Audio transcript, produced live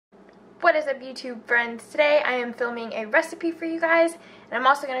What is up, YouTube friends? Today I am filming a recipe for you guys, and I'm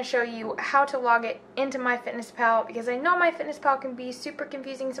also going to show you how to log it into MyFitnessPal, because I know MyFitnessPal can be super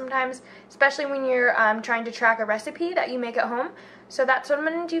confusing sometimes, especially when you're trying to track a recipe that you make at home. So that's what I'm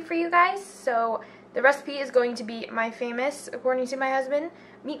going to do for you guys. So the recipe is going to be my famous, according to my husband,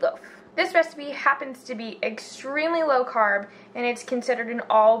 meatloaf. This recipe happens to be extremely low carb, and it's considered an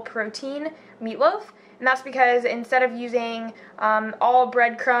all-protein meatloaf. And that's because instead of using all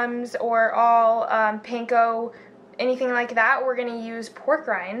breadcrumbs or all panko, anything like that, we're going to use pork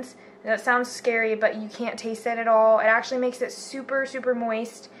rinds. That sounds scary, but you can't taste it at all. It actually makes it super, super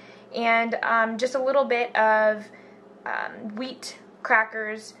moist. And just a little bit of wheat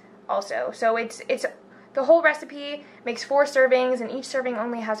crackers also. So it's the whole recipe makes 4 servings, and each serving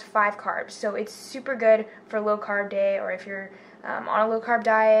only has 5 carbs. So it's super good for a low carb day, or if you're on a low carb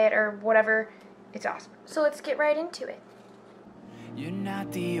diet or whatever. It's awesome. So let's get right into it. You're not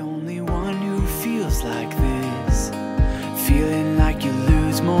the only one who feels like this, feeling like you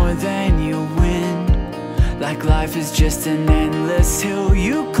lose more than you win, like life is just an endless hill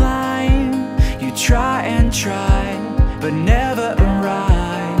you climb. You try and try, but never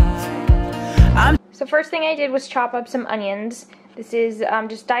arrive. So first thing I did was chop up some onions. This is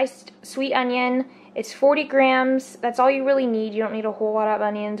just diced sweet onion. It's 40 grams. That's all you really need. You don't need a whole lot of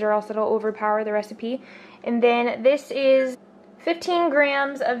onions, or else it'll overpower the recipe. And then this is 15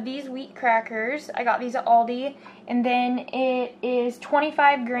 grams of these wheat crackers. I got these at Aldi. And then it is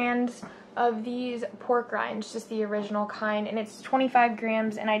 25 grams of these pork rinds, just the original kind. And it's 25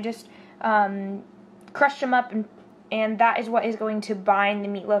 grams, and I just crushed them up, and that is what is going to bind the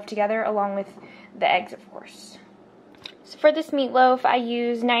meatloaf together, along with the eggs, of course. So for this meatloaf, I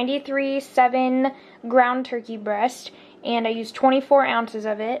use 93.7 ground turkey breast, and I use 24 ounces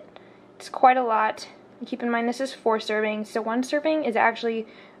of it. It's quite a lot. And keep in mind, this is 4 servings, so 1 serving is actually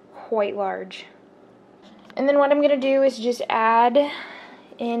quite large. And then what I'm going to do is just add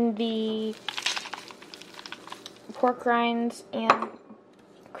in the pork rinds and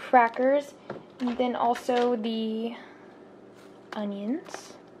crackers, and then also the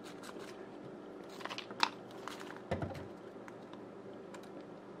onions.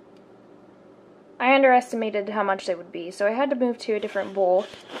 I underestimated how much they would be, so I had to move to a different bowl.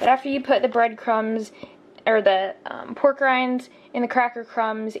 But after you put the breadcrumbs, or the pork rinds, and the cracker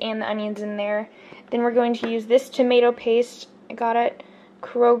crumbs, and the onions in there, then we're going to use this tomato paste. I got it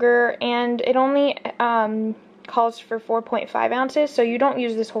Kroger, and it only calls for 4.5 ounces, so you don't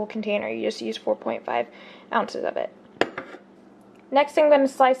use this whole container, you just use 4.5 ounces of it. Next, I'm going to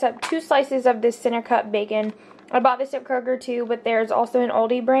slice up 2 slices of this center cut bacon. I bought this at Kroger too, but there's also an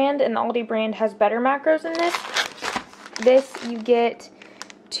Aldi brand, and the Aldi brand has better macros than this. This, you get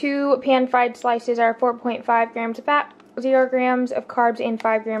 2 pan-fried slices are 4.5 grams of fat, 0 grams of carbs, and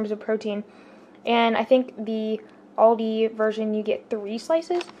 5 grams of protein. And I think the Aldi version, you get 3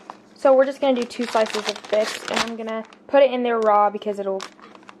 slices. So we're just going to do 2 slices of this, and I'm going to put it in there raw because it'll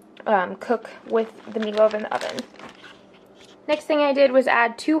cook with the meatloaf in the oven. Next thing I did was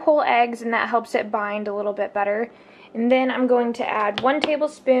add 2 whole eggs, and that helps it bind a little bit better. And then I'm going to add 1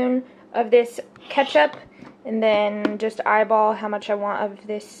 tablespoon of this ketchup, and then just eyeball how much I want of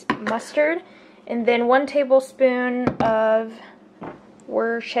this mustard. And then 1 tablespoon of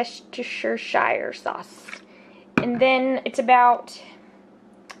Worcestershire sauce. And then it's about,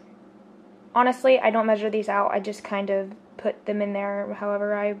 honestly, I don't measure these out. I just kind of put them in there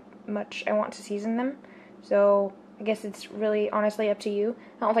however much I want to season them. So I guess it's really, honestly, up to you.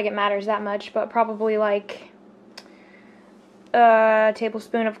 I don't think it matters that much, but probably like a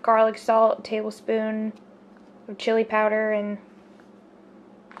tablespoon of garlic salt, tablespoon of chili powder, and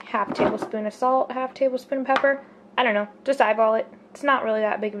half tablespoon of salt, half tablespoon of pepper. I don't know, just eyeball it. It's not really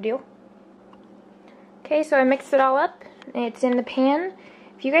that big of a deal. Okay, so I mixed it all up, and it's in the pan.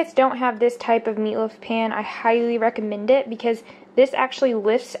 If you guys don't have this type of meatloaf pan, I highly recommend it, because this actually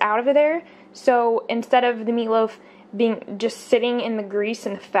lifts out of there. So instead of the meatloaf being just sitting in the grease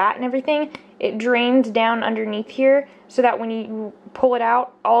and the fat and everything, it drains down underneath here, so that when you pull it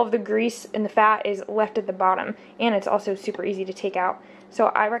out, all of the grease and the fat is left at the bottom, and it's also super easy to take out. So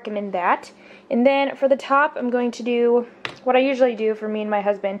I recommend that. And then for the top, I'm going to do what I usually do for me and my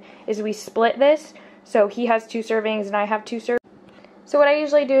husband, is we split this. So he has 2 servings and I have 2 servings. So what I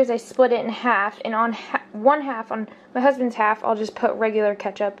usually do is I split it in half, and on one half, on my husband's half, I'll just put regular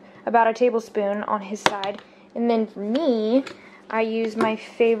ketchup, about a tablespoon on his side. And then for me, I use my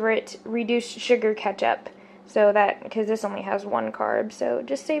favorite reduced sugar ketchup, so that, because this only has 1 carb, so it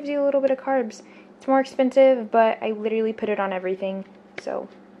just saves you a little bit of carbs. It's more expensive, but I literally put it on everything, so.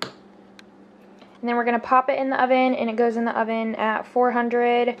 And then we're going to pop it in the oven, and it goes in the oven at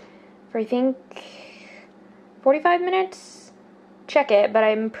 400 for I think 45 minutes. Check it, but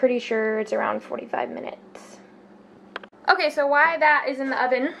I'm pretty sure it's around 45 minutes. Okay, so while that is in the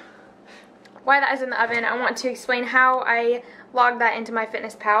oven, I want to explain how I log that into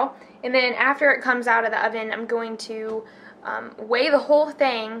MyFitnessPal. And then after it comes out of the oven, I'm going to weigh the whole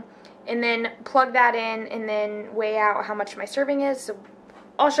thing and then plug that in and then weigh out how much my serving is. So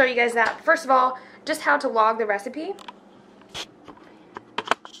I'll show you guys that. First of all, just how to log the recipe.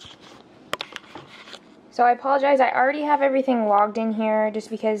 So I apologize, I already have everything logged in here just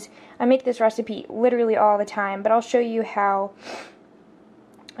because I make this recipe literally all the time, but I'll show you how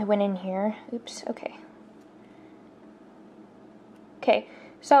I went in here. Oops, okay. Okay,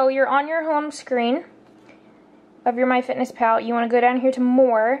 so you're on your home screen of your MyFitnessPal. You want to go down here to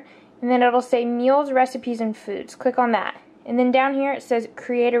More, and then it'll say Meals, Recipes, and Foods. Click on that. And then down here it says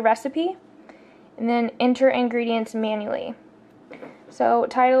Create a Recipe, and then enter ingredients manually. So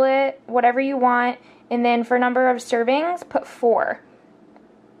title it whatever you want, and then for number of servings, put 4.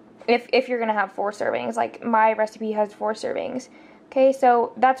 If you're going to have 4 servings, like my recipe has 4 servings. Okay,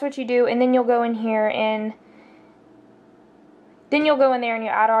 so that's what you do, and then you'll go in here and then you'll go in there and you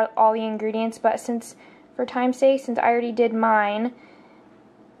add all the ingredients, but for time's sake, since I already did mine,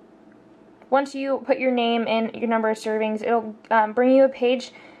 once you put your name and your number of servings, it'll bring you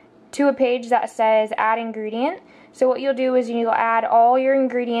to a page that says add ingredient. So what you'll do is you'll add all your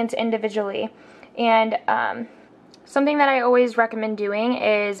ingredients individually. And something that I always recommend doing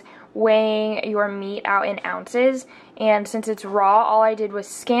is weighing your meat out in ounces. And since it's raw, all I did was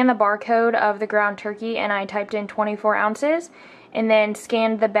scan the barcode of the ground turkey and I typed in 24 ounces and then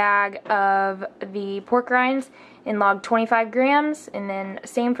scanned the bag of the pork rinds and logged 25 grams, and then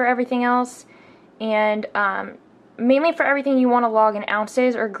same for everything else. And mainly for everything you want to log in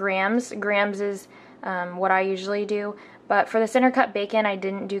ounces or grams. Grams is what I usually do. But for the center cut bacon, I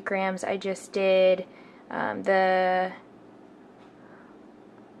didn't do grams. I just did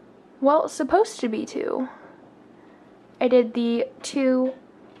well, it's supposed to be 2. I did the 2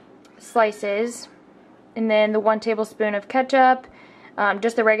 slices, and then the 1 tablespoon of ketchup,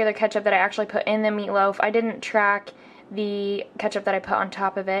 just the regular ketchup that I actually put in the meatloaf. I didn't track the ketchup that I put on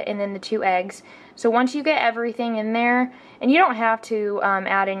top of it, and then the 2 eggs. So once you get everything in there, and you don't have to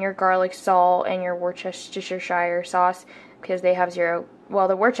add in your garlic salt and your Worcestershire sauce because they have 0. Well,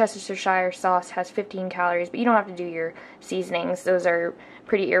 the Worcestershire sauce has 15 calories, but you don't have to do your seasonings. Those are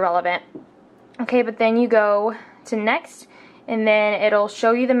pretty irrelevant. Okay, but then you go to next, and then it'll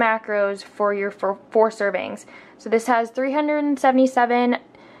show you the macros for your 4 servings. So this has 377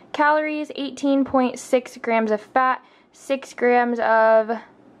 calories, 18.6 grams of fat, 6 grams of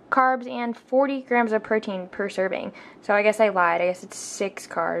carbs, and 40 grams of protein per serving. So I guess I lied. I guess it's 6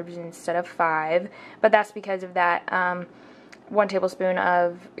 carbs instead of 5, but that's because of that 1 tablespoon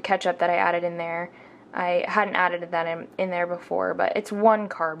of ketchup that I added in there. I hadn't added that in there before, but it's 1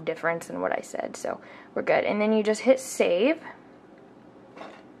 carb difference in what I said, so we're good. And then you just hit save.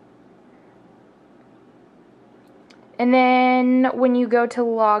 And then when you go to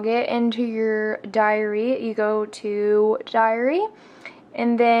log it into your diary, you go to diary,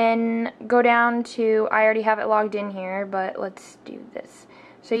 and then go down to, I already have it logged in here, but let's do this.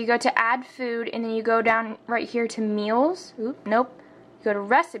 So you go to add food, and then you go down right here to meals. Oop, nope. You go to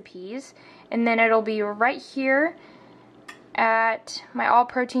recipes, and then it'll be right here at my all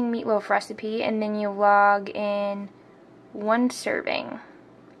protein meatloaf recipe, and then you log in 1 serving.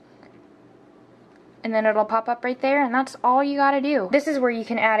 And then it'll pop up right there, and that's all you gotta do. This is where you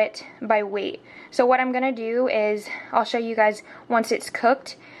can add it by weight. So what I'm gonna do is, I'll show you guys once it's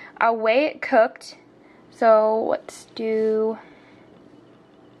cooked. I'll weigh it cooked. So let's do...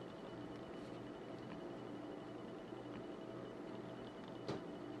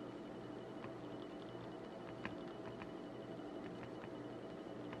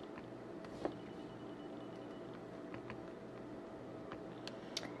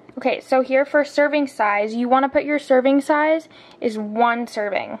 Okay, so here for serving size, you want to put your serving size is 1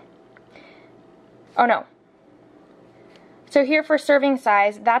 serving. Oh no. So here for serving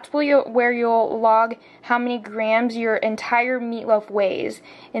size, that's where you'll log how many grams your entire meatloaf weighs.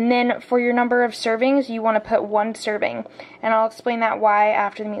 And then for your number of servings, you want to put 1 serving. And I'll explain that why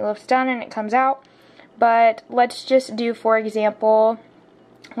after the meatloaf's done and it comes out. But let's just do, for example,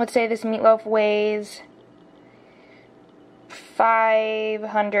 let's say this meatloaf weighs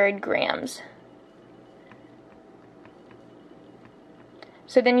 500 grams.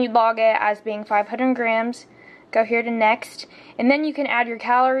 So then you'd log it as being 500 grams, go here to next, and then you can add your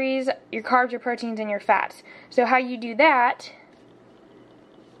calories, your carbs, your proteins, and your fats. So how you do that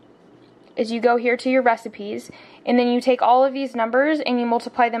is you go here to your recipes, and then you take all of these numbers and you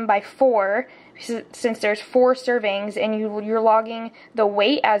multiply them by 4, since there's 4 servings, and you're logging the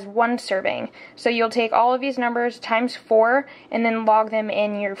weight as 1 serving. So you'll take all of these numbers times 4 and then log them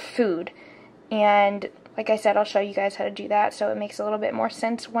in your food. And like I said, I'll show you guys how to do that so it makes a little bit more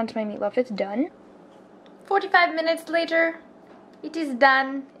sense once my meatloaf is done. 45 minutes later, it is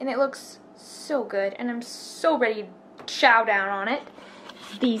done, and it looks so good, and I'm so ready to chow down on it.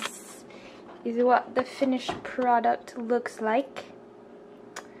 This is what the finished product looks like.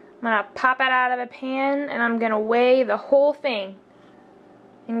 I'm gonna pop it out of the pan, and I'm gonna weigh the whole thing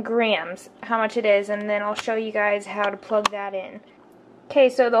in grams, how much it is, and then I'll show you guys how to plug that in. Okay,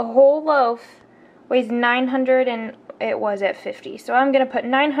 so the whole loaf weighs 900, and it was at 50, so I'm gonna put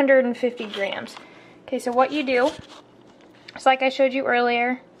 950 grams. Okay, so what you do, it's like I showed you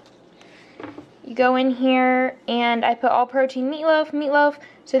earlier, you go in here, and I put all protein meatloaf,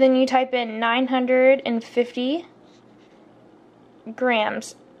 so then you type in 950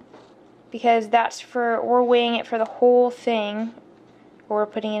 grams, because that's for, we're weighing it for the whole thing, or we're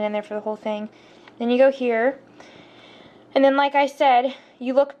putting it in there for the whole thing. Then you go here, and then like I said,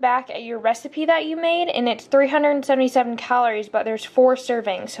 you look back at your recipe that you made, and it's 377 calories, but there's 4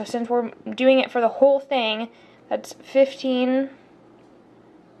 servings. So since we're doing it for the whole thing, that's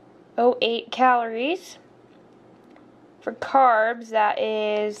 1508 calories. For carbs, that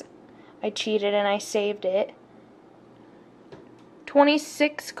is, I cheated and I saved it,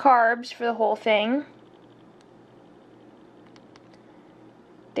 26 carbs for the whole thing.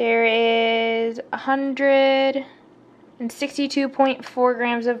 There is 162.4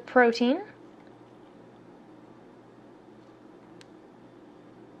 grams of protein.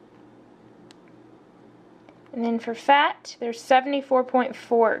 And then for fat, there's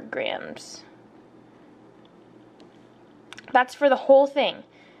 74.4 grams. That's for the whole thing.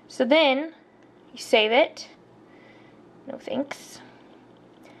 So then, you save it. No thanks.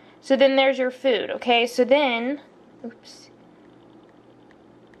 So then there's your food, okay? So then, oops.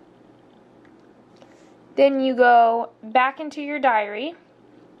 Then you go back into your diary.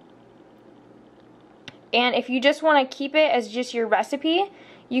 And if you just want to keep it as just your recipe,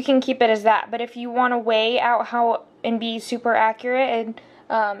 you can keep it as that. But if you want to weigh out how and be super accurate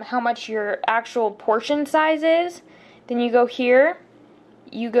and how much your actual portion size is, then you go here.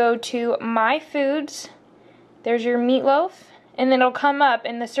 You go to My Foods. There's your meatloaf. And then it'll come up,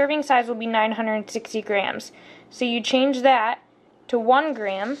 and the serving size will be 960 grams. So you change that to 1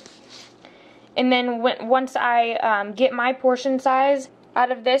 gram. And then once I get my portion size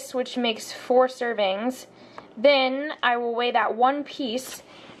out of this, which makes 4 servings, then I will weigh that one piece,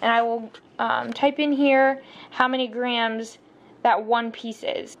 and I will type in here how many grams that one piece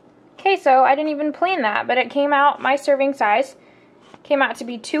is. Okay, so I didn't even plan that, but it came out, my serving size came out to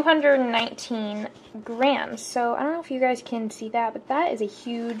be 219 grams. So I don't know if you guys can see that, but that is a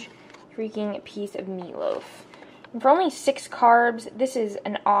huge freaking piece of meatloaf. And for only 6 carbs, this is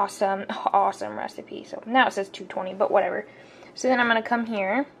an awesome, awesome recipe. So now it says 220, but whatever. So then I'm going to come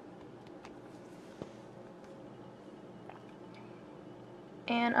here.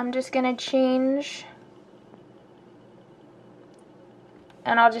 And I'm just going to change.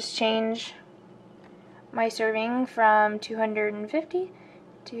 And I'll just change my serving from 250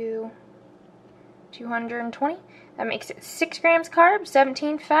 to 220. That makes it 6 grams carbs,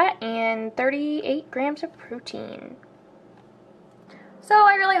 17 fat, and 38 grams of protein. So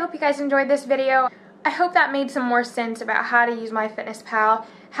I really hope you guys enjoyed this video. I hope that made some more sense about how to use MyFitnessPal,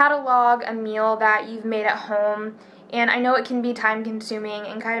 how to log a meal that you've made at home. And I know it can be time consuming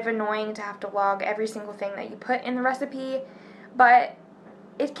and kind of annoying to have to log every single thing that you put in the recipe, but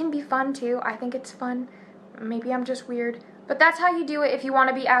it can be fun too. I think it's fun. Maybe I'm just weird. But that's how you do it if you want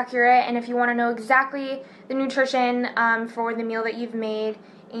to be accurate and if you want to know exactly the nutrition for the meal that you've made.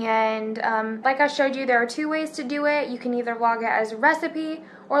 And like I showed you, there are 2 ways to do it. You can either log it as a recipe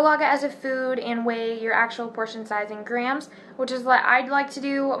or log it as a food and weigh your actual portion size in grams, which is what I'd like to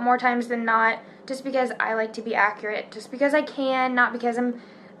do more times than not, just because I like to be accurate, just because I can, not because I'm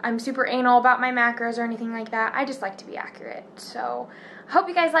super anal about my macros or anything like that. I just like to be accurate. So I hope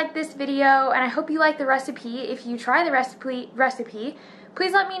you guys liked this video, and I hope you like the recipe. If you try the recipe,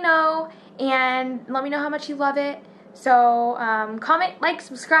 please let me know, and let me know how much you love it. So comment, like,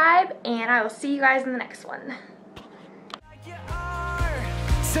 subscribe, and I will see you guys in the next one.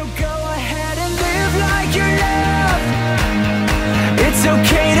 So go ahead and live like you're loved. It's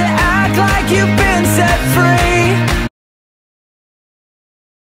okay to act like you've been set free.